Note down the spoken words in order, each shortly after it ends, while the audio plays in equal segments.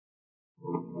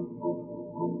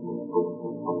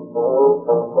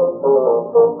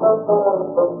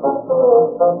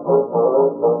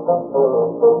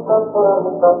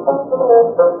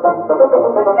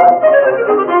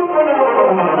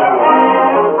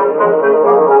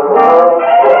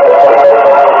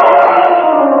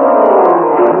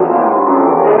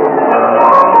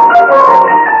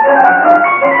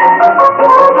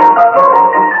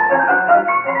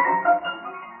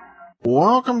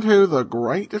Welcome to the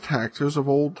Great Detectives of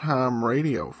Old Time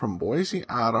Radio. From Boise,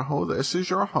 Idaho, this is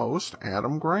your host,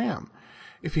 Adam Graham.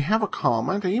 If you have a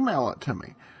comment, email it to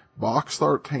me.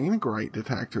 Box13,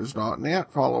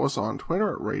 greatdetectives.net. Follow us on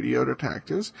Twitter at Radio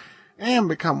Detectives. And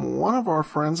become one of our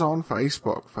friends on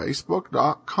Facebook,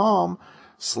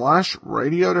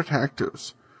 facebook.com/Radio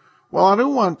Detectives. Well, I do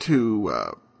want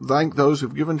to thank those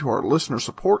who've given to our listener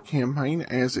support campaign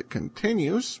as it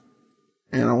continues.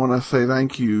 And I want to say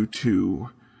thank you to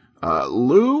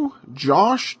Lou,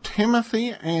 Josh,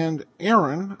 Timothy, and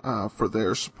Aaron for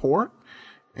their support.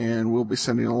 And we'll be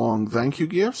sending along thank you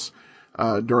gifts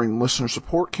during the listener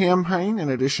support campaign, in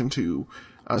addition to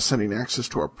sending access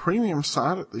to our premium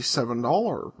site at the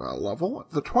 $7 level.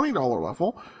 At the $20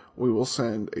 level, we will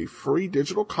send a free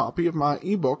digital copy of my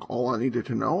ebook, All I Needed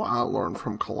to Know, I Learned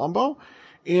from Columbo,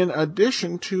 in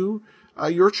addition to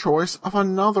your choice of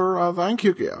another thank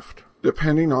you gift,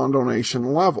 depending on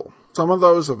donation level. Some of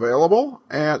those available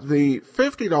at the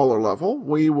 $50 level,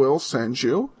 we will send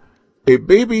you a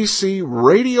BBC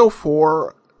Radio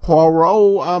 4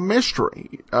 Poirot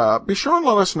mystery. Be sure and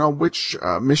let us know which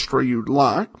mystery you'd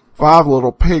like. Five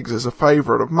Little Pigs is a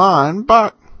favorite of mine,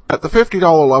 but at the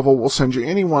 $50 level, we'll send you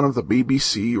any one of the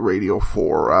BBC Radio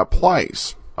 4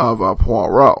 plays of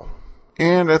Poirot.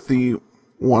 And at the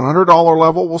 $100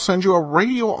 level, we'll send you a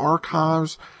Radio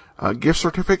Archives gift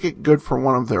certificate, good for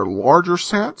one of their larger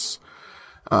sets.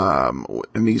 And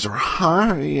these are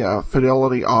high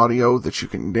fidelity audio that you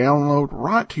can download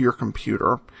right to your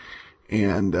computer.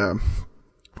 And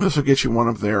this will get you one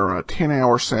of their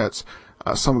 10-hour sets.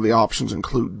 Some of the options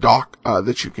include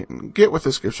that you can get with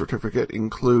this gift certificate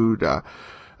include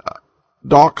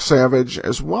Doc Savage,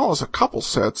 as well as a couple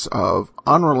sets of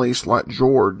unreleased Let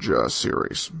George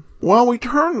series. Well, we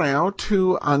turn now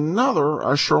to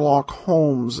another Sherlock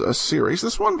Holmes series.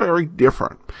 This one very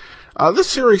different. This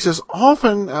series is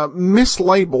often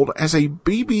mislabeled as a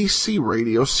BBC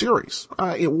radio series.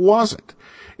 It wasn't.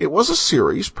 It was a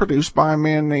series produced by a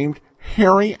man named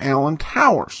Harry Alan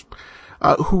Towers,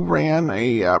 who ran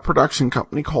a production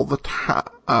company called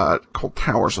called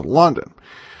Towers of London.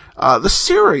 The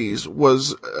series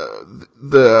was,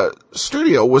 the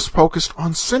studio was focused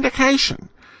on syndication,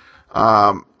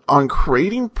 on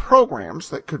creating programs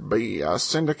that could be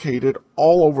syndicated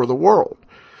all over the world.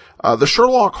 The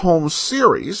Sherlock Holmes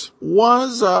series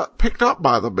was picked up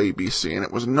by the BBC, and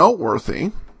it was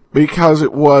noteworthy because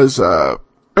it was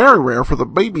very rare for the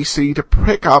BBC to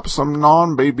pick up some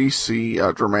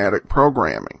non-BBC dramatic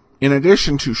programming. In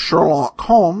addition to Sherlock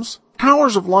Holmes,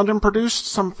 Towers of London produced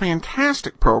some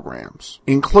fantastic programs,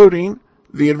 including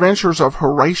The Adventures of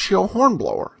Horatio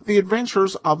Hornblower, The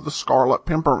Adventures of the Scarlet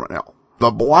Pimpernel,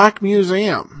 The Black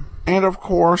Museum, and of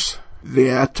course,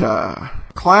 that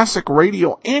classic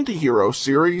radio anti-hero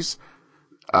series,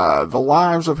 The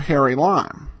Lives of Harry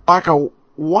Lime. Like a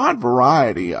wide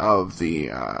variety of the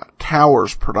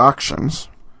Towers productions,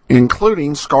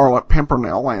 including Scarlet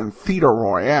Pimpernel and Theatre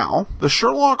Royale, the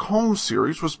Sherlock Holmes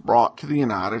series was brought to the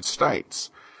United States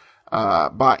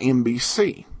by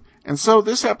NBC. And so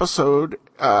this episode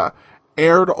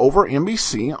aired over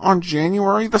NBC on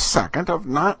January the 2nd of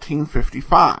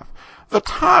 1955. The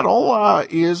title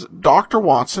is Dr.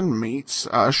 Watson Meets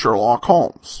Sherlock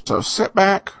Holmes. So sit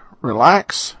back,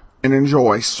 relax, and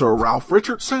enjoy Sir Ralph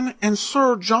Richardson and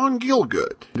Sir John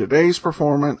Gielgud. Today's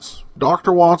performance,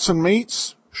 Dr. Watson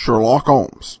Meets Sherlock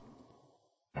Holmes.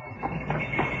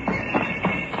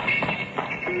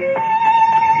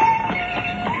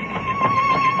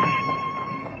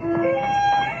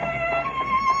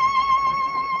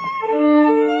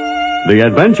 The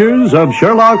Adventures of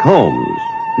Sherlock Holmes,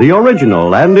 the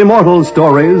original and immortal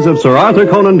stories of Sir Arthur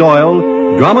Conan Doyle,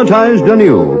 dramatized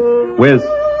anew, with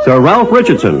Sir Ralph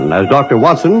Richardson as Dr.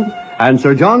 Watson and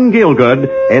Sir John Gielgud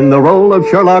in the role of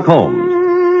Sherlock Holmes.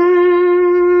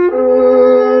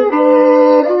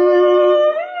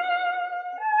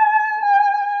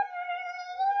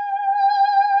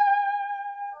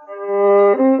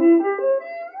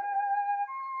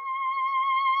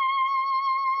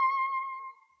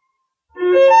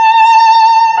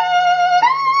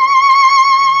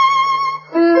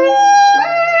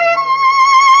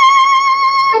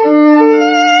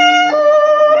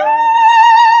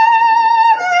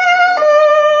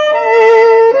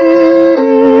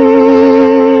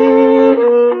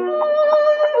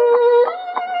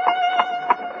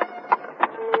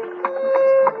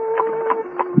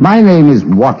 My name is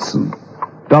Watson,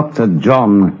 Dr.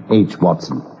 John H.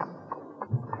 Watson.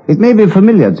 It may be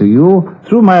familiar to you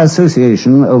through my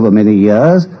association over many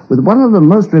years with one of the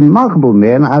most remarkable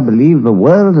men I believe the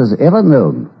world has ever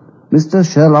known, Mr.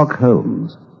 Sherlock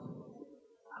Holmes.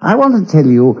 I want to tell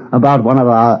you about one of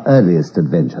our earliest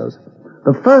adventures.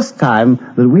 The first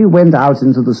time that we went out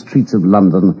into the streets of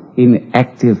London in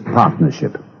active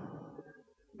partnership.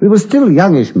 We were still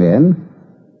youngish men.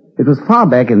 It was far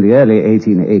back in the early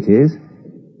 1880s.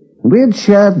 We had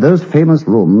shared those famous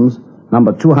rooms,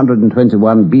 number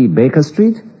 221B Baker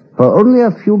Street, for only a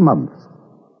few months.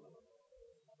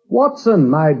 Watson,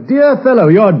 my dear fellow,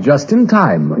 you're just in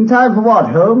time. In time for what,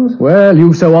 Holmes? Well,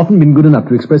 you've so often been good enough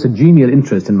to express a genial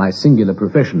interest in my singular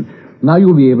profession. Now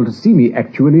you'll be able to see me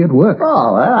actually at work.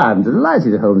 Oh, well, I'm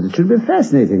delighted, Holmes. It should be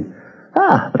fascinating.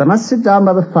 But I must sit down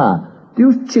by the fire.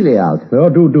 Deuced chilly out. Oh,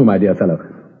 do, my dear fellow.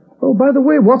 Oh, by the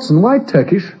way, Watson, why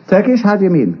Turkish? Turkish? How do you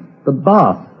mean? The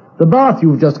bath. The bath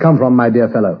you've just come from, my dear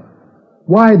fellow.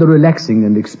 Why the relaxing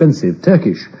and expensive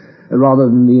Turkish, rather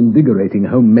than the invigorating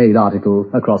homemade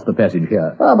article across the passage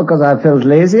here? Oh, because I felt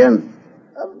lazy and...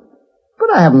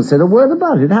 but I haven't said a word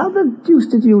about it. How the deuce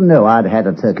did you know I'd had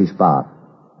a Turkish bath?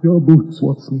 Your boots,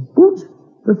 Watson. Boots?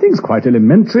 The thing's quite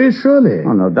elementary, surely.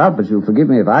 Oh, no doubt, but you'll forgive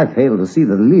me if I fail to see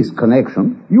the least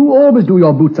connection. You always do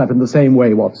your boots up in the same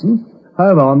way, Watson.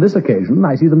 However, on this occasion,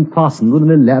 I see them fastened with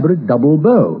an elaborate double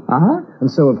bow. Uh-huh. And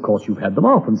so, of course, you've had them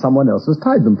off and someone else has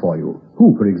tied them for you.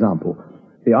 Who, for example?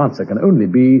 The answer can only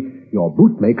be your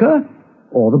bootmaker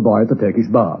or the boy at the Turkish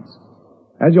baths.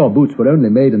 As your boots were only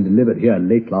made and delivered here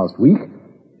late last week,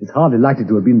 it's hardly likely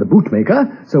to have been the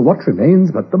bootmaker, so what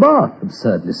remains but the bath?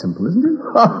 Absurdly simple, isn't it?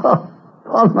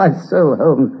 On my soul,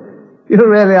 Holmes, you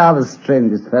really are the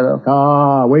strangest fellow.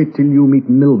 Ah, wait till you meet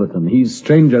Milverton. He's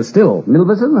stranger still.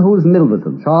 Milverton? Who's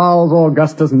Milverton? Charles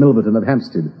Augustus Milverton of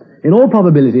Hampstead. In all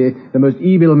probability, the most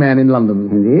evil man in London.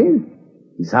 Indeed?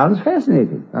 He sounds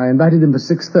fascinating. I invited him for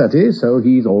 6:30, so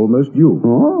he's almost due.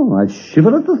 Oh, I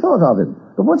shiver at the thought of him.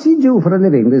 But what's he do for a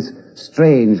living, this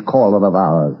strange caller of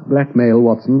ours? Blackmail,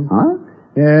 Watson. Huh?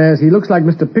 Yes, he looks like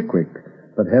Mr. Pickwick.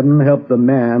 But heaven help the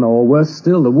man, or worse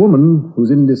still, the woman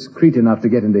who's indiscreet enough to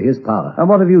get into his power. And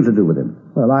what have you to do with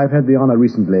him? Well, I've had the honor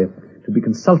recently to be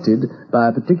consulted by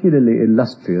a particularly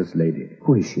illustrious lady.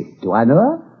 Who is she? Do I know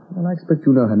her? Well, I expect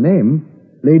you know her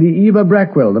name. Lady Eva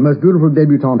Brackwell, the most beautiful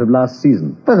debutante of last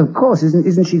season. But of course,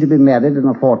 isn't she to be married in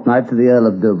a fortnight to the Earl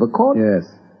of Dovercourt? Yes.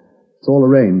 It's all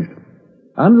arranged.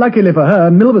 Unluckily for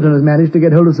her, Milverton has managed to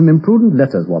get hold of some imprudent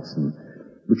letters, Watson,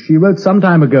 which she wrote some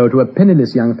time ago to a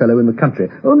penniless young fellow in the country.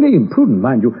 Only imprudent,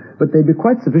 mind you, but they'd be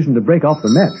quite sufficient to break off the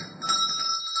match.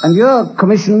 And you're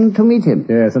commissioned to meet him?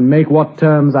 Yes, and make what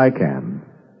terms I can.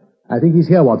 I think he's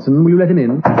here, Watson. Will you let him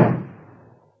in?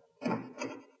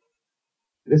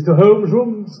 Mr. Holmes'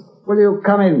 rooms? Will you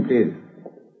come in, please?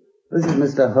 This is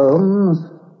Mr. Holmes.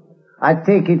 I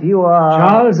take it you are...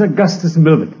 Charles Augustus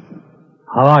Milverton.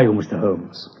 How are you, Mr.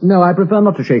 Holmes? No, I prefer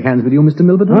not to shake hands with you, Mr.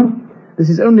 Milverton. Huh? This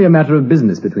is only a matter of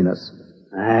business between us.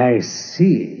 I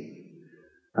see.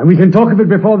 And we can talk of it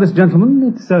before this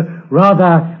gentleman? It's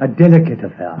rather a delicate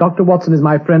affair. Dr. Watson is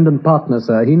my friend and partner,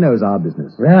 sir. He knows our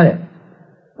business. Really?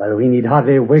 Well, we need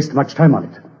hardly waste much time on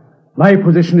it. My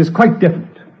position is quite definite.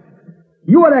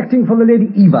 You are acting for the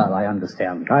Lady Eva, I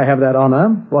understand. I have that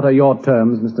honor. What are your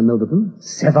terms, Mr. Milverton?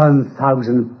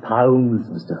 £7,000,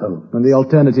 Mr. Holmes. And the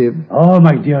alternative? Oh,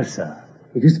 my dear sir,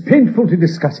 it is painful to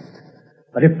discuss it.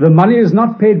 But if the money is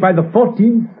not paid by the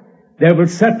 14th, there will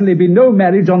certainly be no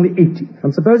marriage on the 18th.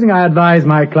 And supposing I advise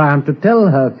my client to tell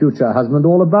her future husband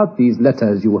all about these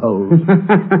letters you hold?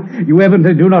 You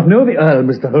evidently do not know the Earl,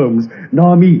 Mr. Holmes,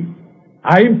 nor me.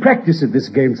 I am practiced at this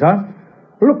game, sir.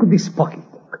 Look at this pocketbook.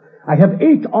 I have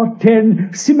 8 or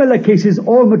 10 similar cases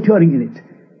all maturing in it.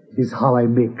 It is how I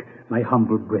make my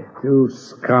humble bread. You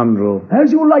scoundrel.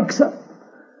 As you like, sir.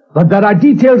 But there are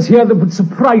details here that would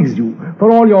surprise you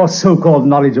for all your so-called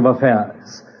knowledge of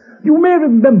affairs. You may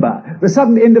remember the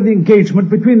sudden end of the engagement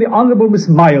between the Honourable Miss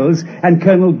Miles and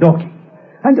Colonel Dorking.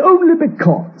 And only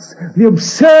because the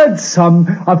absurd sum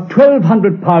of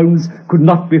 £1,200 could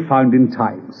not be found in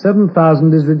time.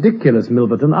 7,000 is ridiculous,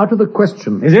 Milverton. Out of the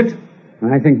question. Is it?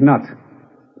 I think not.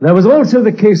 There was also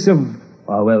the case of...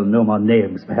 oh, well, no more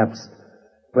names, perhaps.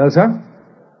 Well, sir?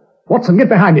 Watson, get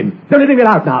behind him. Don't let him get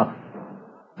out now.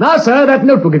 Now, sir, that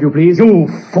notebook, if you please. You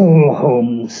fool,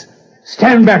 Holmes.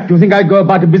 Stand back. Do you think I go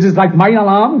about a business like mine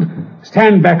alarmed?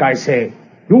 Stand back, I say.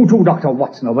 You too, Dr.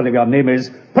 Watson, or whatever your name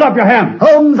is. Put up your hands.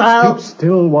 Holmes, I'll... Keep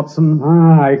still, Watson.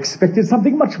 I expected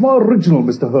something much more original,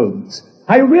 Mr. Holmes.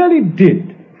 I really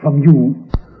did, from you.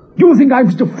 Do you think I'm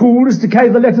such a fool as to carry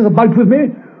the letters about with me?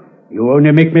 You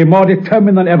only make me more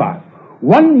determined than ever.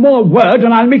 One more word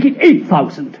and I'll make it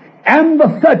 8,000. And the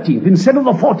 13th instead of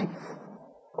the 40th.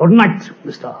 Good night,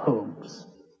 Mr. Holmes.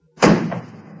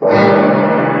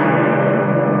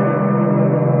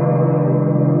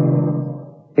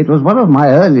 It was one of my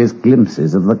earliest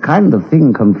glimpses of the kind of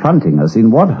thing confronting us in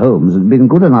what Holmes had been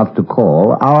good enough to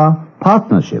call our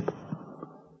partnership.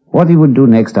 What he would do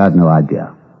next, I had no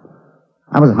idea.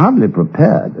 I was hardly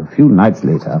prepared a few nights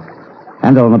later,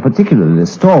 and on a particularly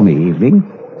stormy evening,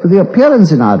 for the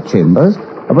appearance in our chambers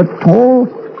of a tall,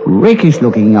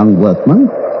 rakish-looking young workman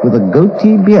with a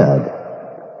goatee beard.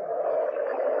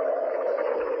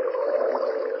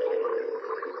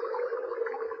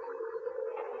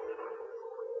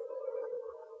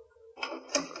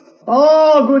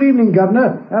 Oh, good evening,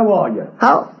 Governor. How are you?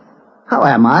 How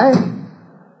am I?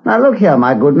 Now look here,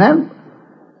 my good man.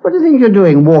 What do you think you're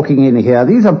doing walking in here?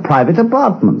 These are private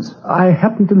apartments. I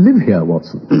happen to live here,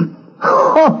 Watson.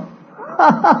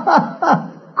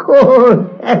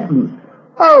 Good heavens.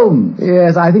 Holmes!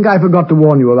 Yes, I think I forgot to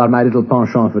warn you about my little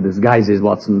penchant for disguises,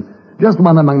 Watson. Just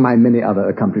one among my many other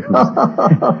accomplishments.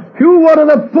 Phew, what an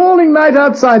appalling night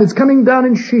outside. It's coming down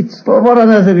in sheets. Well, what on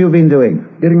earth have you been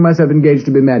doing? Getting myself engaged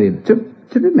to be married. To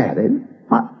be married?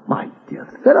 My dear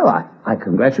fellow, I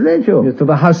congratulate you. Yes, to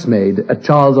the housemaid at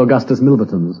Charles Augustus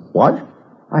Milverton's. What?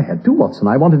 I had to, Watson.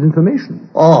 I wanted information.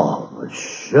 Oh, but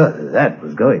surely that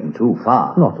was going too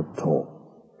far. Not at all.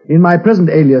 In my present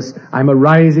alias, I'm a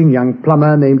rising young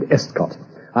plumber named Estcott.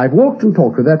 I've walked and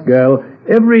talked with that girl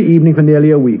every evening for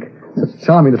nearly a week. Such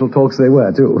charming little talks they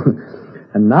were, too.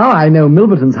 And now I know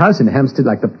Milverton's house in Hampstead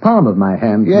like the palm of my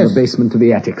hand, yes, from the basement to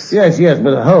the attics. Yes,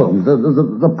 but Holmes,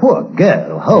 the poor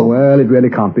girl, Holmes. Well, it really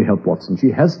can't be helped, Watson. She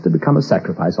has to become a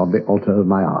sacrifice on the altar of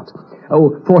my art.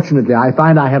 Oh, fortunately, I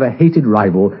find I have a hated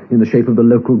rival in the shape of the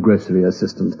local grocery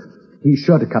assistant. He's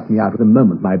sure to cut me out the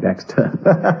moment my back's turned.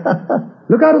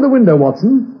 Look out of the window,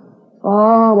 Watson.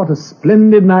 Ah, what a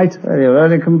splendid night. Well, you were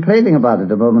only complaining about it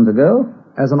a moment ago.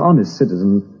 As an honest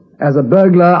citizen, as a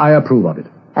burglar, I approve of it.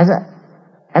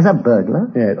 As a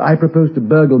burglar? Yes, I propose to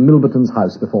burgle Milverton's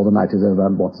house before the night is over,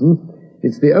 Watson.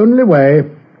 It's the only way.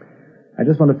 I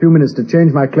just want a few minutes to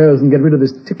change my clothes and get rid of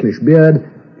this ticklish beard,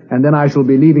 and then I shall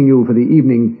be leaving you for the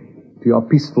evening to your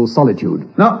peaceful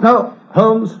solitude. No,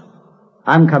 Holmes.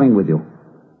 I'm coming with you.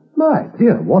 My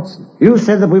dear Watson. You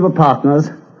said that we were partners,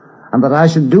 and that I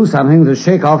should do something to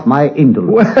shake off my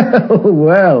indolence.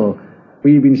 Well.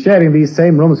 We've been sharing these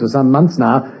same rooms for some months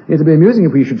now. It'd be amusing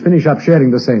if we should finish up sharing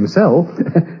the same cell.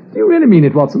 Do you really mean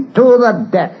it, Watson? To the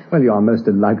death. Well, you're a most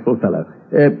delightful fellow.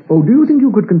 Do you think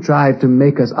you could contrive to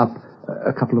make us up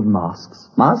a couple of masks?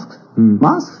 Masks?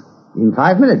 Masks? In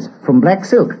 5 minutes, from black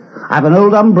silk. I've an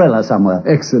old umbrella somewhere.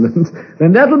 Excellent.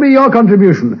 Then that'll be your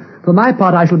contribution. For my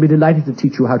part, I shall be delighted to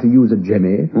teach you how to use a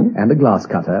jemmy and a glass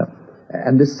cutter,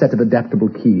 and this set of adaptable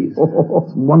keys.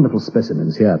 Some wonderful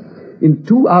specimens here. In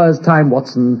 2 hours' time,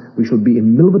 Watson, we shall be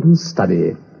in Milverton's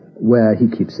study, where he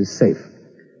keeps his safe.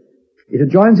 It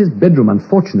adjoins his bedroom,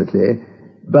 unfortunately,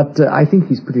 but I think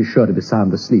he's pretty sure to be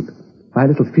sound asleep. My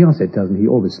little fiancée tells me he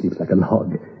always sleeps like a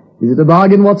log. Is it a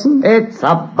bargain, Watson? It's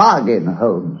a bargain,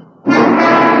 Holmes.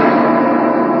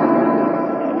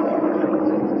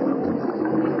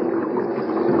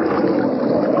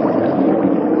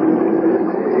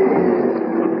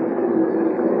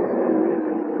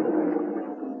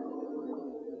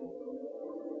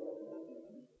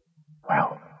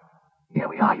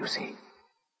 You see.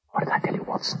 What did I tell you,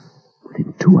 Watson?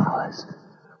 Within 2 hours,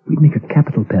 we'd make a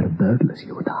capital pair of burglars,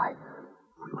 you and I.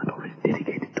 We weren't already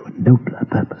dedicated to a nobler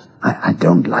purpose. I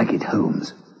don't like it,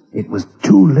 Holmes. It was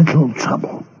too little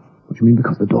trouble. What do you mean,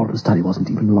 because the door of the study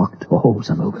wasn't even locked? Oh,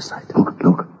 some oversight.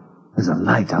 Look. There's a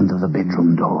light under the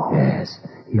bedroom door. Yes.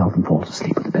 He often falls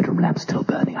asleep with the bedroom lamp still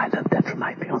burning. I learned that from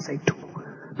my fiancée, too.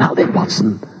 Now then,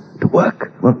 Watson, to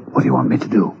work. Well, what do you want me to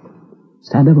do?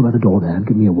 Stand over by the door there and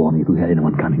give me a warning if you hear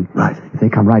anyone coming. Right. If they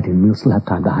come right in, we'll still have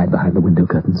time to hide behind the window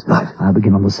curtains. Right. I'll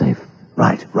begin on the safe.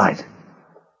 Right.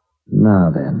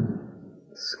 Now then.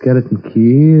 Skeleton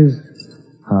keys.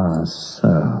 Ah,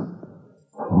 so.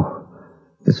 Oh,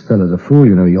 this fellow's a fool,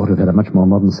 you know. He ought to have had a much more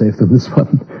modern safe than this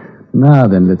one. Now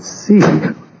then, let's see.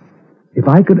 If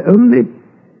I could only...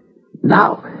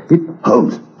 Now.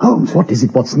 Holmes. What is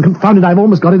it, Watson? Confound it, I've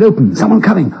almost got it open. Someone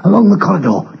coming along the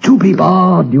corridor. 2 people.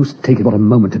 Oh, deuce take it, what a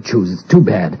moment to choose. It's too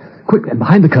bad. Quick, and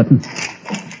behind the curtain.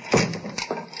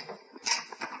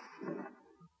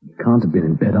 He can't have been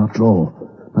in bed after all.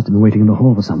 Must have been waiting in the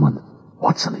hall for someone.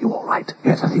 Watson, are you all right?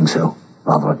 Yes, I think so.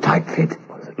 Rather a tight fit.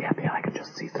 Well, there's a gap here I can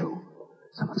just see through.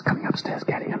 Someone's coming upstairs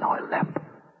carrying an oil lamp.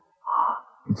 Ah,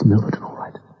 it's Milverton, all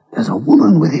right. There's a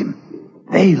woman with him.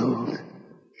 Veiled.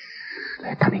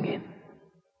 coming in.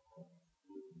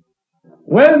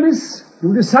 Well, miss,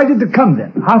 you decided to come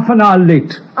then, half an hour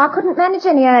late. I couldn't manage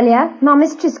any earlier. My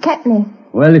mistress kept me.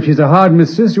 Well, if she's a hard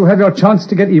mistress, you have your chance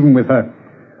to get even with her.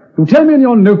 You tell me in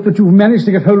your note that you've managed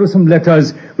to get hold of some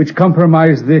letters which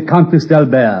compromise the Countess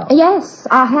d'Albert. Yes,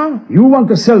 I have. You want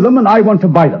to sell them and I want to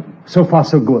buy them. So far,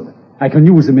 so good. I can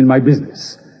use them in my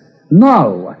business.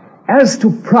 Now, as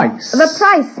to price... The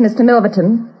price, Mr.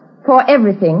 Milverton, for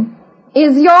everything,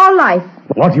 is your life.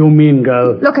 What do you mean,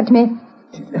 girl? Look at me.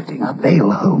 She's lifting a veil,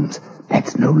 Holmes.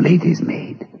 That's no lady's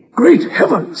maid. Great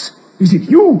heavens! Is it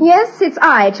you? Yes, it's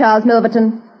I, Charles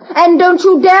Milverton. And don't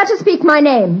you dare to speak my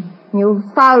name.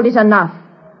 You've fouled it enough.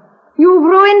 You've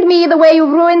ruined me the way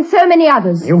you've ruined so many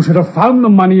others. You should have found the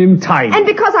money in time. And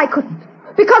because I couldn't,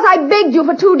 because I begged you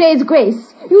for 2 days'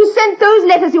 grace, you sent those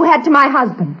letters you had to my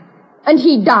husband. And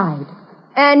he died.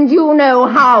 And you know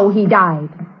how he died.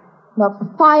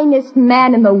 The finest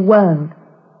man in the world.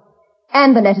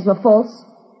 And the letters were false.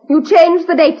 You changed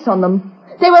the dates on them.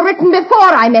 They were written before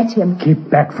I met him. Keep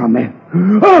back from me.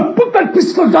 Put that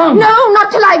pistol down! No, not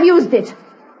till I've used it.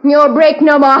 You'll break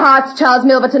no more hearts, Charles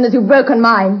Milverton, as you've broken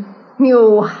mine.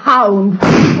 You hound.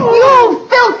 You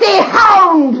filthy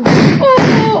hound!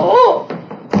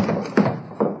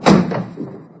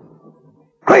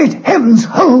 Great heavens,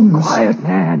 Holmes! Quiet,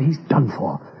 man. He's done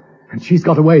for. And she's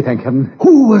got away, thank heaven.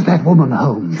 Who was that woman,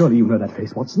 Holmes? Surely you know that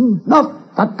face, Watson.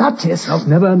 Not the Duchess. I'll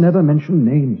never mention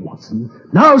names, Watson.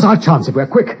 Now's our chance if we're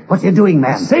quick. What are you doing,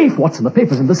 man? Safe, Watson. The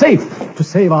paper's in the safe. To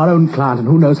save our own client and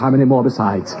who knows how many more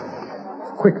besides.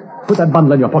 Quick, put that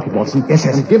bundle in your pocket, Watson. Yes,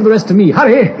 yes. And give the rest to me.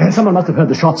 Hurry! Yes. Someone must have heard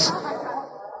the shots.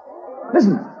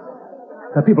 Listen.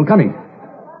 There are people coming.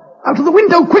 Out of the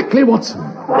window, quickly, Watson.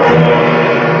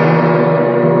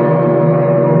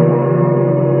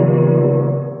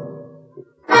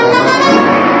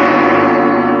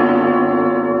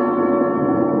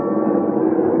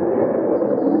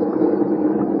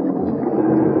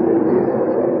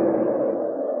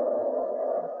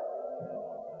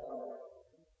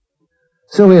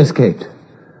 So we escaped.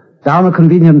 Down a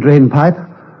convenient drain pipe,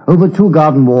 over 2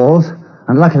 garden walls,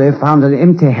 and luckily found an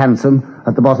empty hansom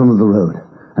at the bottom of the road,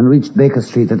 and reached Baker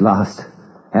Street at last,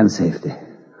 and safety.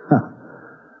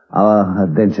 Our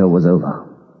adventure was over,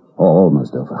 or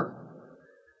almost over.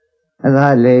 As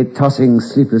I lay tossing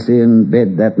sleeplessly in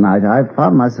bed that night, I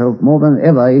found myself more than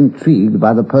ever intrigued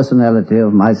by the personality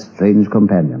of my strange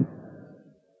companion.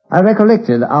 I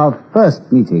recollected our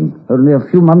first meeting only a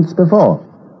few months before.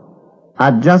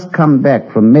 I'd just come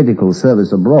back from medical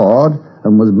service abroad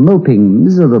and was moping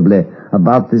miserably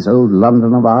about this old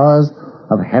London of ours,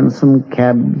 of hansom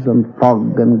cabs and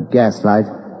fog and gaslight,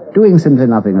 doing simply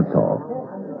nothing at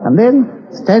all. And then,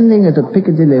 standing at a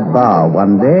Piccadilly bar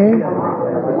one day...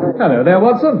 Hello there,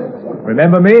 Watson.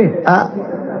 Remember me?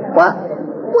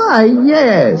 Why,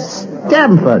 yes,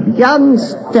 Stamford, young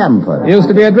Stamford. Used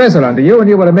to be a dresser under you when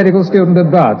you were a medical student at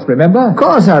Barts, remember? Of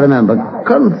course I remember.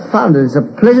 Confound it, it's a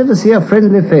pleasure to see a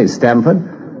friendly face,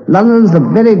 Stamford. London's the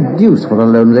very deuce for a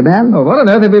lonely man. Oh, what on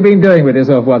earth have you been doing with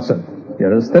yourself, Watson?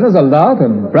 You're as thin as a lark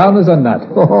and brown as a nut.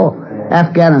 Oh,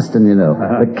 Afghanistan, you know.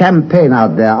 The campaign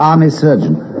out there, army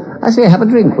surgeon. I say, have a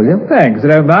drink, will you? Thanks, I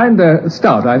don't mind.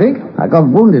 Stout, I think. I got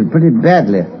wounded pretty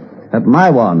badly. At my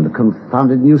wand,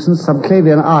 confounded nuisance,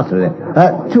 subclavian artery.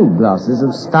 2 glasses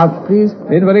of stout, please.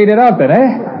 Invalid it out then,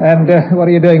 eh? And what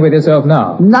are you doing with yourself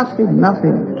now? Nothing.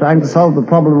 Trying to solve the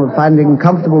problem of finding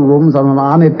comfortable rooms on an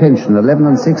army pension, 11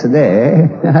 and 6 a day.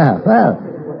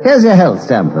 Well, here's your health,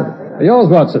 Stamford. Yours,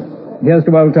 Watson. Here's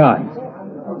to old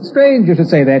times. Strange you should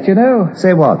say that, you know.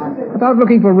 Say what? About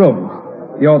looking for rooms.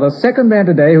 You're the second man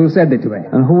today who said it to me.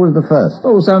 And who was the first?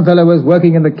 Oh, some fellow was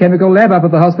working in the chemical lab up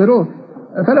at the hospital.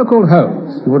 A fellow called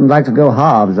Holmes. You wouldn't like to go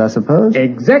halves, I suppose?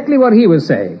 Exactly what he was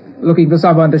saying. Looking for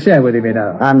someone to share with him, you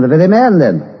know. I'm the very man,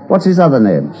 then. What's his other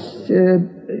name?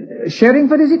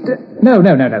 Sherringford, is it? No.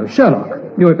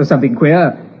 Sherlock. Knew it was something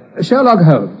queer. Sherlock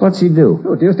Holmes. What's he do?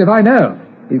 Oh, just if I know.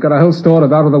 He's got a whole store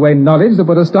of out-of-the-way knowledge that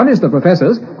would astonish the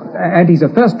professors. And he's a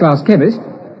first-class chemist.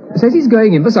 Says he's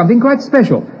going in for something quite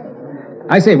special.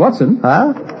 I say, Watson.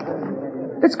 Huh?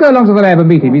 Let's go along to the lab and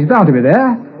meet him. He's bound to be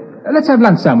there. Let's have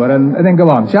lunch somewhere and then go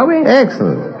on, shall we?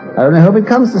 Excellent. I only hope it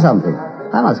comes to something.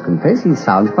 I must confess, he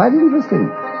sounds quite interesting.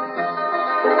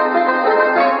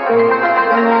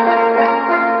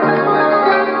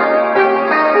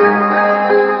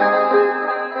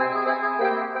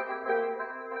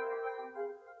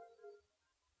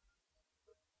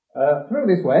 Through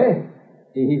this way.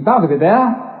 He's bound to be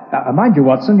there. Mind you,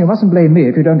 Watson, you mustn't blame me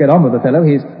if you don't get on with the fellow.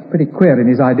 He's pretty queer in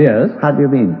his ideas. How do you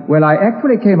mean? Well, I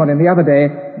actually came on him the other day,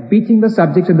 beating the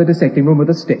subject in the dissecting room with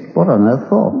a stick. What on earth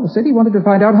for? He said he wanted to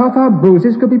find out how far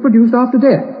bruises could be produced after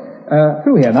death.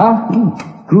 Through here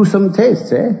now. Gruesome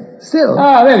tastes, eh? Still.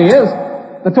 Ah, there he is.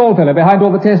 The tall fellow behind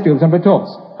all the test tubes and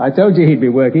retorts. I told you he'd be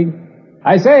working.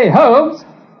 I say, Holmes.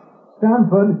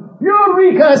 Stanford.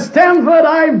 Eureka, Stanford,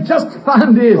 I've just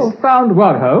found it. Oh, found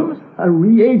what, Holmes? A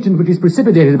reagent which is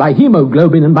precipitated by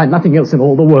hemoglobin and by nothing else in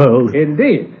all the world.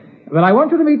 Indeed. Well, I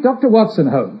want you to meet Dr. Watson,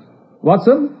 Holmes.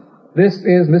 Watson, this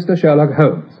is Mr. Sherlock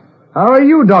Holmes. How are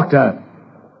you, Doctor?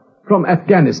 From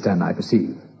Afghanistan, I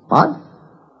perceive. What?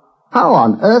 How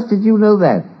on earth did you know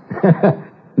that?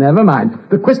 Never mind.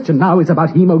 The question now is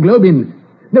about hemoglobin.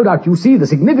 No doubt you see the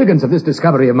significance of this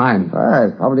discovery of mine. Well,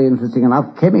 it's probably interesting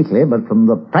enough chemically, but from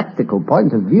the practical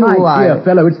point of view, My dear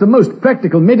fellow, it's the most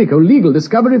practical medical legal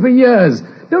discovery for years.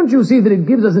 Don't you see that it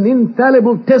gives us an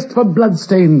infallible test for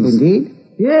bloodstains? Indeed?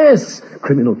 Yes.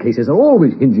 Criminal cases are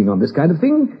always hinging on this kind of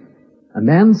thing. A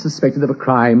man suspected of a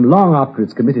crime long after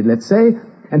it's committed, let's say,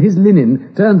 and his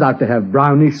linen turns out to have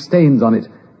brownish stains on it.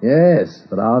 Yes,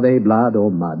 but are they blood or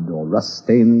mud or rust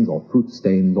stains or fruit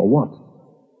stains or what?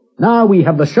 Now we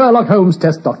have the Sherlock Holmes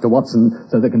test, Dr. Watson,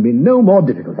 so there can be no more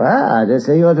difficulty. Well, I dare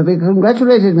say you are to be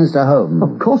congratulated, Mr. Holmes.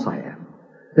 Of course I am.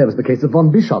 There was the case of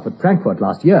von Bischoff at Frankfurt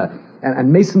last year,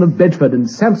 and Mason of Bedford and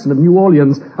Sampson of New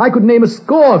Orleans. I could name a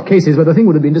score of cases where the thing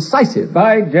would have been decisive.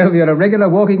 By Jove, you're a regular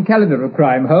walking calendar of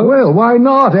crime, Holmes. Well, why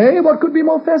not, eh? What could be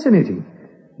more fascinating?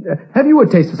 Have you a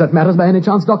taste for such matters by any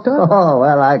chance, Doctor? Oh,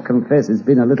 well, I confess it's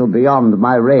been a little beyond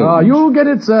my range. You'll get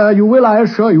it, sir. You will, I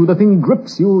assure you. The thing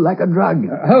grips you like a drug.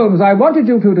 Holmes, I wanted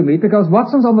you two to meet because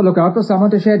Watson's on the lookout for someone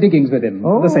to share diggings with him.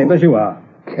 Oh. The same as you are.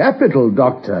 Capital,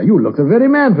 Doctor. You look the very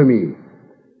man for me.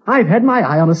 I've had my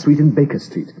eye on a suite in Baker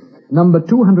Street. Number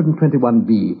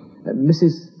 221B.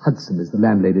 Mrs. Hudson is the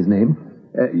landlady's name.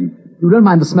 You don't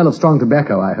mind the smell of strong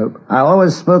tobacco, I hope. I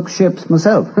always smoke ships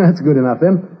myself. That's good enough,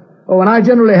 then. Oh, and I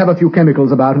generally have a few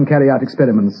chemicals about and carry out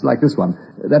experiments, like this one.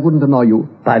 That wouldn't annoy you.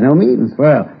 By no means.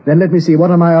 Well, then let me see.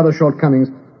 What are my other shortcomings?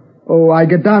 Oh, I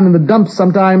get down in the dumps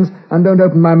sometimes and don't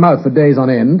open my mouth for days on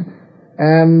end.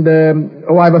 And,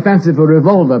 I've a fancy for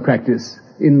revolver practice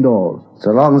indoors. So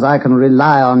long as I can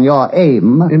rely on your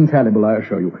aim. Infallible, I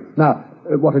assure you. Now,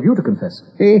 what have you to confess?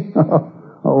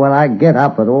 Well, I get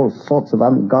up at all sorts of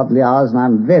ungodly hours and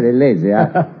I'm very lazy.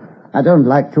 I don't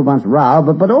like too much row,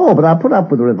 but I put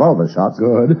up with revolver shots.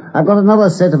 Good. I've got another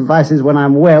set of vices when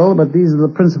I'm well, but these are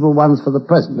the principal ones for the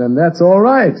present. Then that's all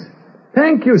right.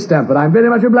 Thank you, Stanford. I'm very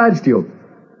much obliged to you.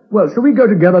 Well, shall we go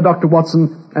together, Dr.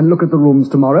 Watson, and look at the rooms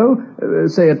tomorrow?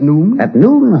 Say at noon? At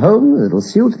noon, Holmes, it'll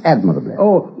suit admirably.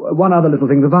 Oh, one other little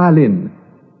thing, the violin.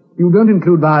 You don't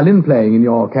include violin playing in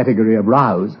your category of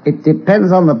rows. It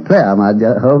depends on the player, my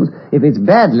dear Holmes. If it's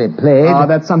badly played...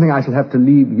 That's something I shall have to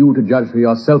leave you to judge for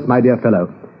yourself, my dear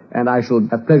fellow. And I shall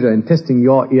have pleasure in testing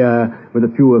your ear with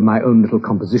a few of my own little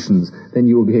compositions. Then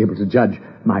you will be able to judge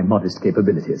my modest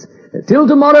capabilities. Till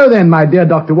tomorrow, then, my dear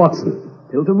Dr. Watson.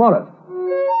 Till tomorrow.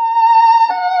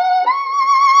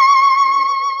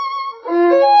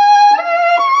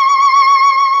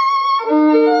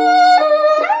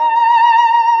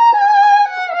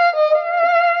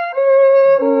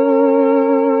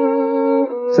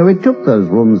 So we took those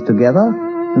rooms together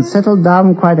and settled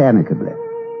down quite amicably.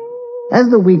 As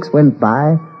the weeks went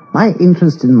by, my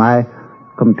interest in my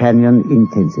companion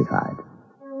intensified.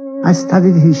 I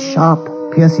studied his sharp,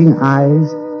 piercing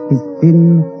eyes, his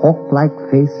thin,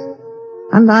 hawk-like face,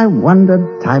 and I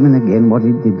wondered time and again what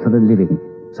he did for a living,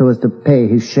 so as to pay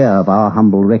his share of our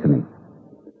humble reckoning.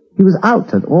 He was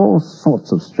out at all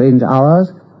sorts of strange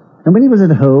hours, and when he was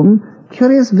at home,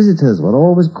 curious visitors were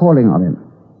always calling on him.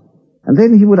 And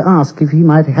then he would ask if he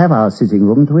might have our sitting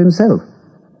room to himself.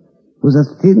 It was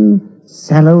a thin,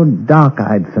 sallow,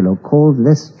 dark-eyed fellow called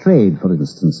Lestrade, for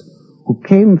instance, who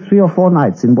came 3 or 4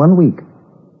 nights in 1 week.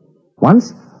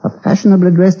 Once, a fashionably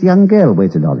dressed young girl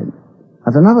waited on him.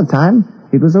 At another time,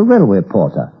 it was a railway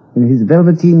porter in his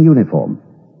velveteen uniform.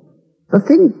 The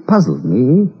thing puzzled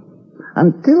me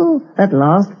until, at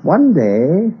last, one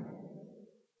day...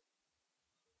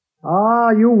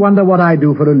 You wonder what I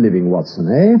do for a living, Watson,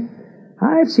 eh?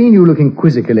 I've seen you looking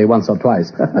quizzically once or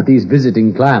twice at these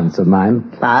visiting clients of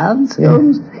mine. Clients,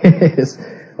 Holmes? Yes.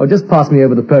 Oh, just pass me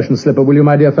over the Persian slipper, will you,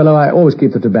 my dear fellow? I always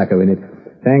keep the tobacco in it.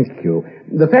 Thank you.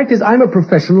 The fact is, I'm a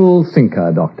professional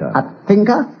thinker, Doctor. A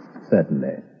thinker?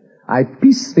 Certainly. I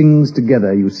piece things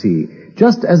together, you see,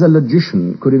 just as a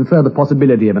logician could infer the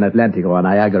possibility of an Atlantic or a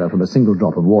Niagara from a single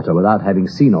drop of water without having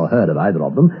seen or heard of either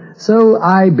of them, so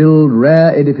I build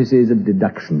rare edifices of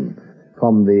deduction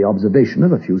from the observation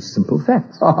of a few simple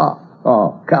facts.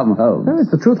 Oh, come home. No,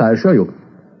 it's the truth, I assure you.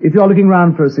 If you're looking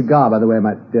round for a cigar, by the way,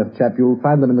 my dear chap, you'll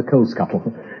find them in the coal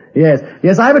scuttle.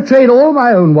 Yes, I have a trade all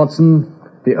my own, Watson.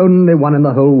 The only one in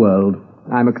the whole world.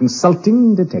 I'm a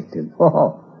consulting detective.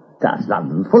 Oh, that's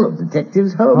London full of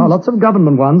detectives, Holmes. Oh, lots of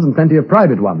government ones and plenty of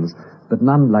private ones, but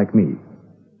none like me.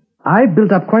 I've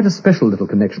built up quite a special little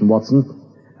connection, Watson.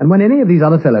 And when any of these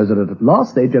other fellows are at a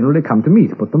loss, they generally come to me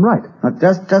to put them right.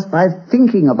 Just by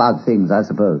thinking about things, I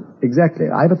suppose. Exactly.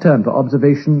 I've a turn for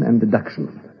observation and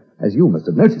deduction, as you must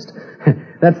have noticed.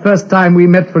 That first time we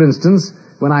met, for instance,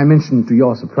 when I mentioned to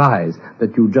your surprise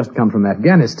that you'd just come from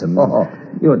Afghanistan. Oh,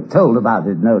 you were told about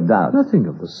it, no doubt. Nothing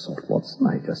of the sort, Watson.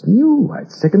 I just knew.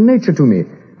 It's second nature to me.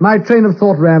 My train of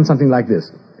thought ran something like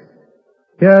this.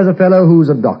 Here's a fellow who's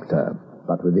a doctor,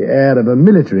 but with the air of a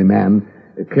military man,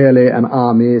 clearly an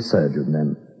army surgeon,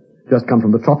 then. Just come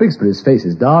from the tropics, for his face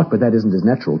is dark, but that isn't his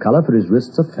natural color, for his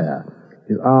wrists are fair.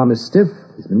 His arm is stiff,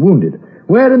 he's been wounded.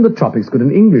 Where in the tropics could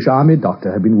an English army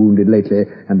doctor have been wounded lately?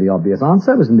 And the obvious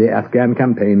answer was in the Afghan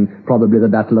campaign, probably the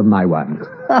Battle of Maiwand.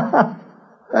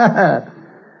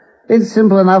 It's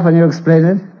simple enough when you explain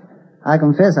it. I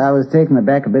confess I was taken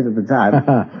aback a bit at the time.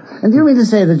 And do you mean to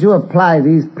say that you apply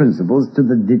these principles to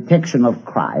the detection of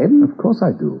crime? Of course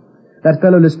I do. That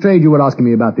fellow Lestrade you were asking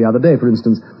me about the other day, for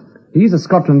instance, he's a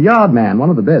Scotland Yard man,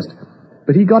 one of the best.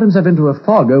 But he got himself into a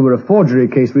fog over a forgery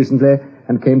case recently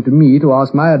and came to me to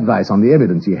ask my advice on the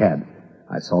evidence he had.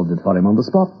 I solved it for him on the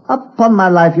spot. Upon my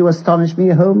life, you astonish me,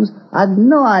 Holmes. I'd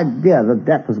no idea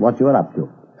that was what you were up to.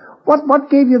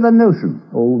 What gave you the notion?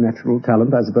 Oh, natural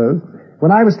talent, I suppose.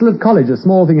 When I was still at college, a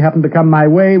small thing happened to come my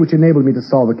way which enabled me to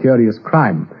solve a curious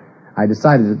crime. I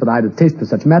decided that I'd a taste for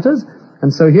such matters,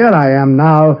 and so here I am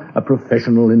now, a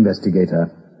professional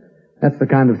investigator. That's the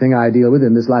kind of thing I deal with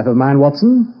in this life of mine,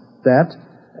 Watson. That,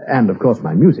 and of course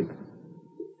my music.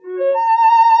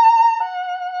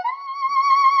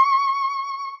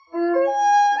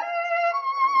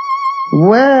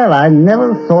 Well, I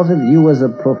never thought of you as a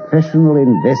professional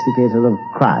investigator of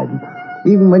crime,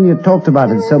 even when you talked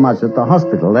about it so much at the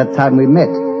hospital that time we met.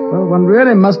 Well, one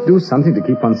really must do something to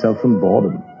keep oneself from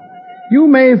boredom. You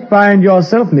may find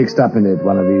yourself mixed up in it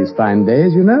one of these fine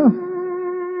days, you know.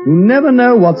 You never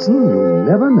know, Watson. You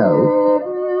never know.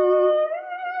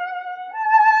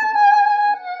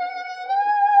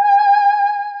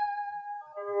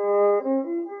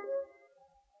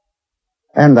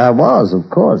 And I was, of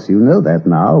course, you know that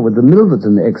now, with the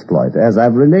Milverton exploit, as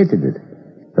I've related it,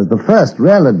 as the first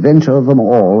real adventure of them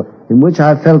all in which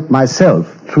I felt myself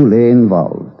truly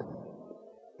involved.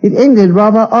 It ended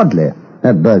rather oddly,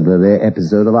 that burglary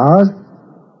episode of ours.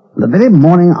 The very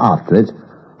morning after it,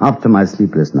 after my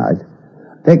sleepless night,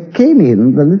 there came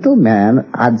in the little man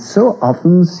I'd so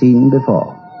often seen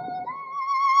before.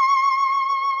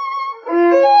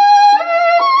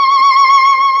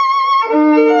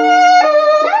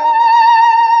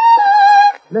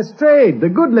 Lestrade, the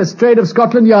good Lestrade of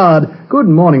Scotland Yard. Good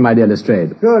morning, my dear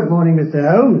Lestrade. Good morning, Mr.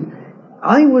 Holmes.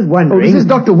 I was wondering... Oh, this is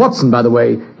Dr. Watson, by the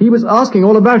way. He was asking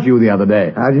all about you the other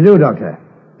day. How do you do, Doctor?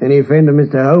 Any friend of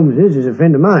Mr. Holmes's is a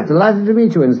friend of mine. Delighted to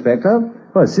meet you,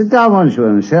 Inspector. Well, sit down, won't you,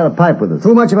 and share a pipe with us.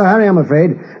 Too much of a hurry, I'm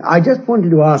afraid. I just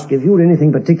wanted to ask if you had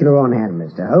anything particular on hand,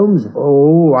 Mr. Holmes.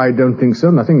 Oh, I don't think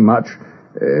so. Nothing much.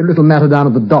 A little matter down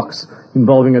at the docks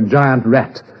involving a giant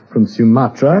rat from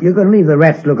Sumatra. You can leave the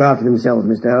rats to look after themselves,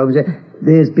 Mr. Holmes.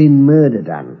 There's been murder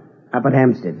done up at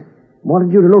Hampstead.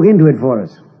 Wanted you to look into it for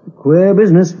us. Queer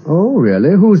business. Oh, really?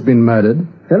 Who's been murdered?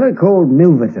 A fellow called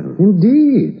Milverton.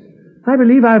 Indeed. I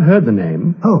believe I've heard the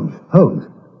name. Holmes.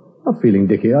 Not feeling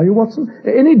dicky, are you, Watson?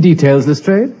 Any details,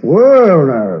 Lestrade?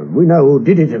 Well, we know who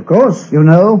did it, of course. You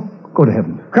know? Good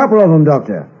heavens. Couple of them,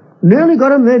 Doctor. Nearly got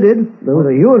them, they did. There was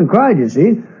a hue and cry, you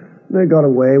see. They got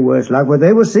away, worse luck, where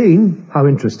they were seen. How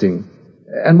interesting.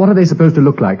 And what are they supposed to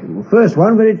look like? The first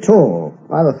one, very tall.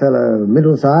 Other fellow,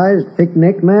 middle-sized,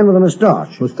 thick-necked man with a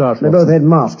moustache. Moustache, They both had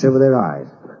masks over their eyes.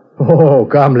 Oh,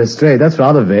 come, Lestrade, that's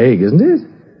rather vague, isn't it?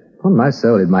 On my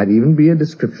soul, it might even be a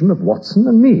description of Watson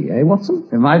and me, eh, Watson?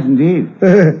 It might indeed.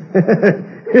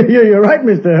 You're right,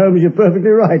 Mr. Holmes, you're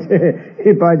perfectly right.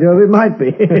 By Jove, it might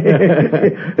be.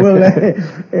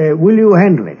 Well, will you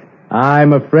handle it?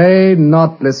 I'm afraid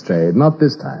not, Lestrade, not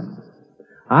this time.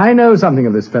 I know something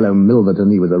of this fellow Milverton.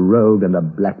 He was a rogue and a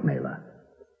blackmailer.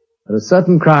 There are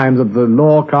certain crimes that the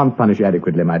law can't punish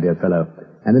adequately, my dear fellow.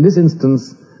 And in this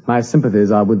instance, my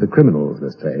sympathies are with the criminals,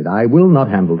 Lestrade. I will not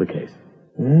handle the case.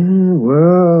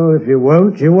 Well, if you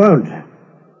won't, you won't.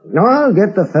 No, I'll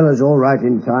get the fellows all right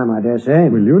in time, I dare say.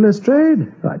 Will you, Lestrade?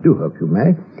 I do hope you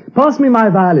may. Pass me my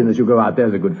violin as you go out,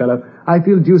 there's a good fellow. I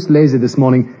feel deuced lazy this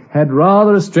morning. Had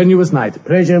rather a strenuous night.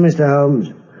 Pleasure, Mr. Holmes.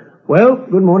 Well,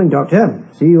 good morning, Doctor.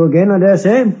 See you again, I dare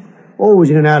say.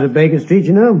 Always in and out of Baker Street,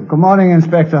 you know. Good morning,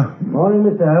 Inspector. Morning,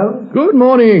 Mr. Holmes. Good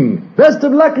morning. Best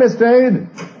of luck, Lestrade.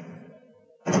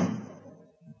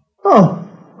 Oh.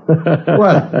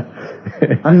 Well,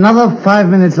 another 5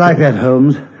 minutes like that,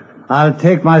 Holmes. I'll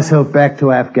take myself back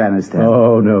to Afghanistan.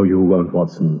 Oh, no, you won't,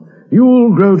 Watson.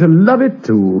 You'll grow to love it,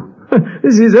 too.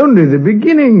 This is only the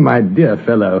beginning, my dear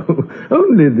fellow.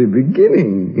 Only the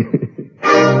beginning.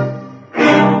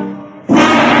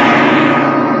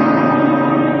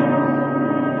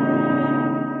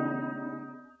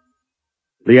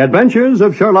 The Adventures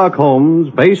of Sherlock Holmes,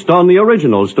 based on the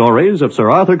original stories of Sir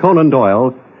Arthur Conan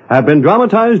Doyle, have been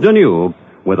dramatized anew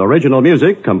with original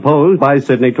music composed by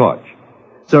Sidney Torch.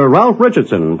 Sir Ralph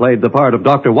Richardson played the part of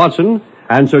Dr. Watson,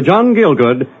 and Sir John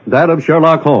Gielgud that of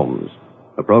Sherlock Holmes.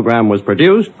 The program was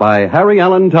produced by Harry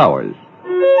Allen Towers.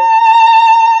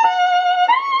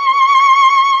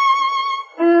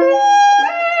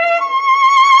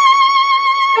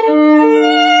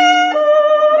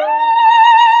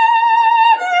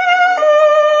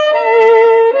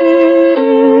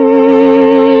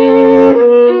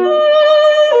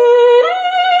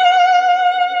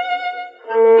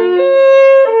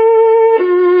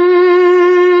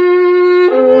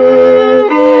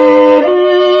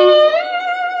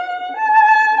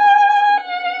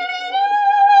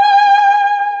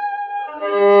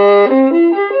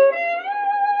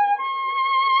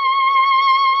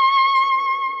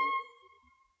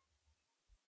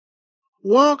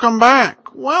 Welcome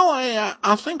back. Well,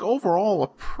 I think overall a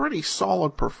pretty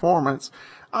solid performance.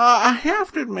 I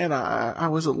have to admit I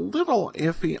was a little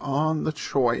iffy on the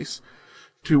choice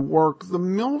to work the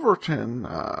Milverton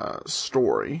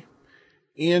story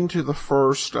into the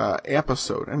first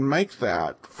episode and make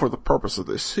that, for the purpose of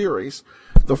this series,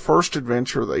 the first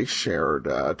adventure they shared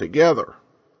together.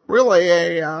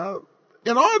 Really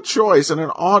an odd choice and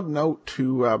an odd note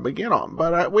to begin on.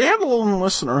 But we had a little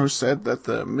listener who said that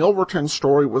the Milverton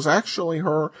story was actually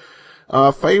her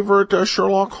favorite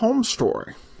Sherlock Holmes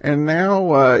story. And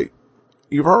now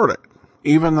you've heard it.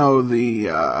 Even though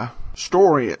the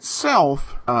story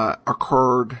itself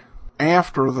occurred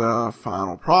after the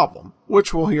final problem,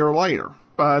 which we'll hear later.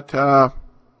 But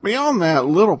beyond that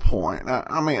little point,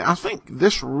 I think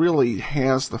this really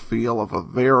has the feel of a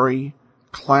very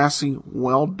classy,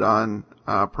 well-done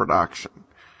production.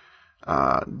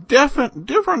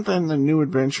 Different than the New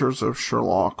Adventures of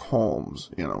Sherlock Holmes.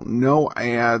 You know, no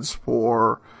ads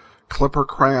for Clipper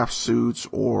craft suits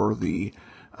or the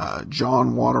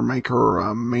John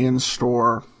Watermaker men's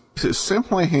store. This is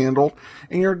simply handled,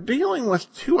 and you're dealing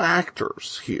with two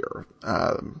actors here,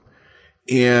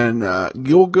 in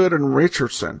Gielgud and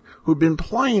Richardson, who've been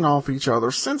playing off each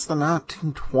other since the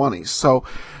 1920s. So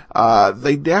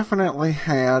they definitely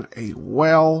had a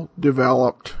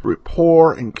well-developed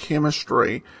rapport and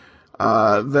chemistry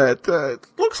that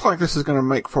looks like this is going to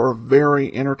make for a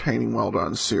very entertaining,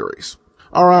 well-done series.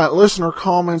 All right, listener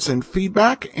comments and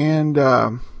feedback, and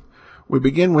we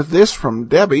begin with this from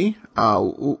Debbie,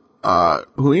 who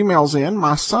emails in,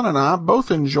 "My son and I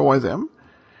both enjoy them,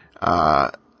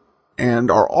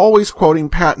 and are always quoting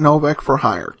Pat Novak for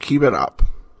hire. Keep it up."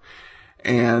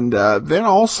 And then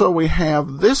also we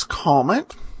have this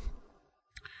comment.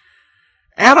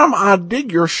 "Adam, I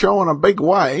dig your show in a big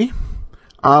way.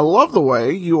 I love the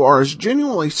way you are as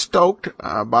genuinely stoked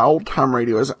by old-time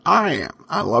radio as I am.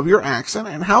 I love your accent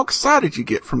and how excited you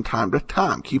get from time to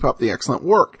time. Keep up the excellent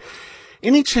work.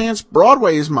 Any chance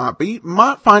Broadway is my beat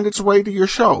might find its way to your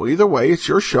show. Either way, it's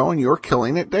your show and you're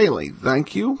killing it daily.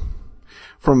 Thank you."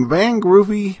 From Van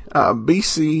Groovy,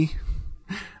 BC,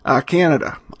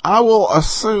 Canada. I will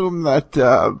assume that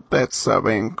that's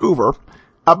Vancouver.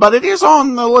 But it is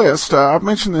on the list. I've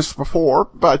mentioned this before,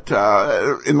 but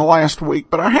in the last week,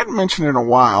 but I hadn't mentioned it in a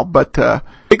while. But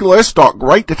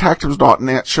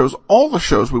biglist.greatdetectives.net shows all the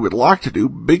shows we would like to do.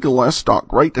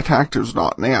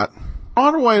 biglist.greatdetectives.net.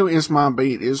 Broadway is my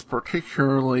beat is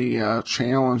particularly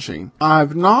challenging.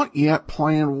 I've not yet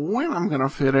planned when I'm going to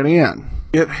fit it in.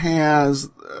 It has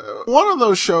one of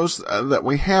those shows that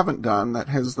we haven't done that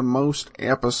has the most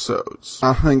episodes.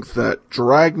 I think that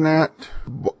Dragnet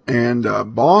and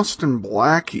Boston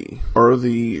Blackie are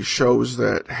the shows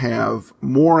that have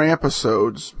more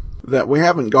episodes that we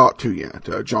haven't got to yet.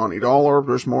 Johnny Dollar,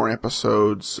 there's more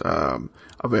episodes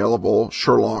available.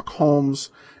 Sherlock Holmes.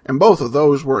 And both of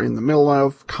those were in the middle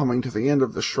of coming to the end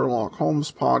of the Sherlock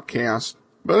Holmes podcast.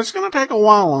 But it's going to take a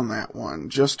while on that one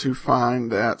just to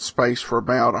find that space for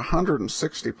about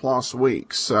 160 plus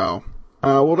weeks. So,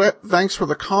 thanks for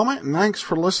the comment and thanks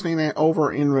for listening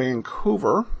over in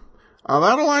Vancouver.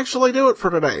 That'll actually do it for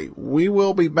today. We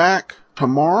will be back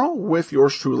tomorrow with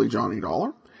yours truly, Johnny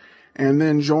Dollar. And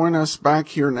then join us back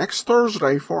here next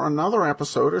Thursday for another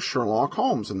episode of Sherlock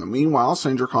Holmes. In the meanwhile,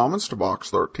 send your comments to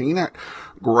box13 at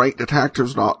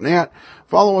greatdetectives.net.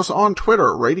 Follow us on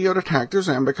Twitter, Radio Detectives,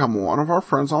 and become one of our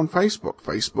friends on Facebook,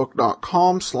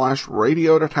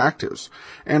 facebook.com/Radio Detectives.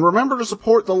 And remember to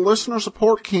support the listener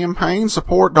support campaign,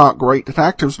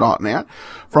 support.greatdetectives.net.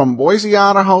 From Boise,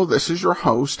 Idaho, this is your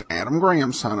host, Adam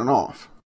Graham, signing off.